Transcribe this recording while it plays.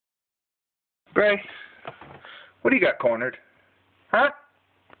Gray, what do you got cornered? Huh?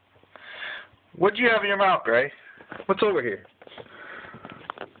 What'd you have in your mouth, Gray? What's over here?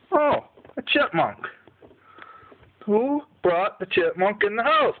 Oh, a chipmunk. Who brought the chipmunk in the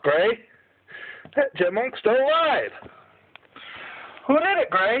house, Gray? That chipmunk's still alive. Who did it,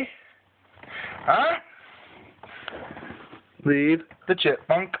 Gray? Huh? Leave the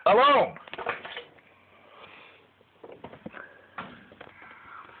chipmunk alone.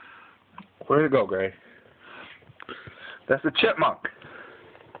 Where'd it go, Gray? That's a chipmunk.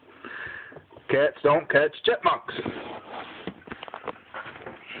 Cats don't catch chipmunks.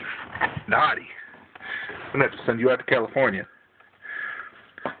 Naughty. I'm going to have to send you out to California.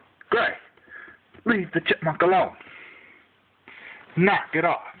 Gray, leave the chipmunk alone. Knock it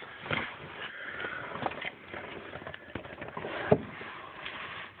off.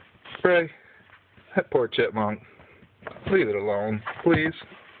 Gray, that poor chipmunk. Leave it alone, please.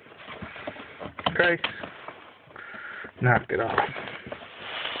 Gray, knock it off.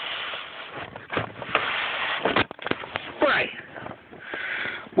 Gray,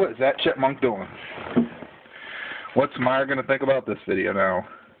 what is that chipmunk doing? What's Maya going to think about this video now?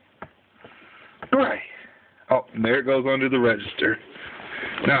 Gray. Oh, and there it goes under the register.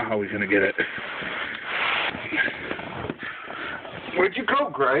 Now how are we going to get it? Where'd you go,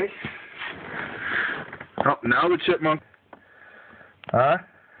 Gray? Oh, now the chipmunk. Huh?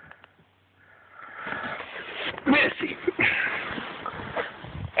 Missy!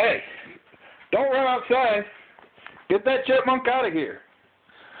 Hey, don't run outside. Get that chipmunk out of here.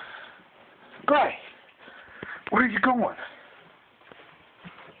 Gray, where are you going?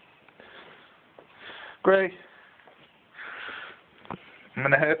 Gray, I'm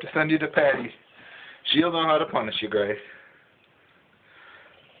going to have to send you to Patty. She'll know how to punish you, Gray.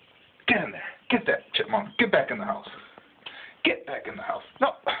 Get in there. Get that chipmunk. Get back in the house. Get back in the house.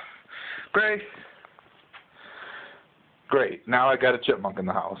 No. Gray. Great. Now I got a chipmunk in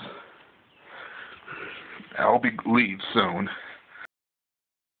the house. I hope he leaves soon.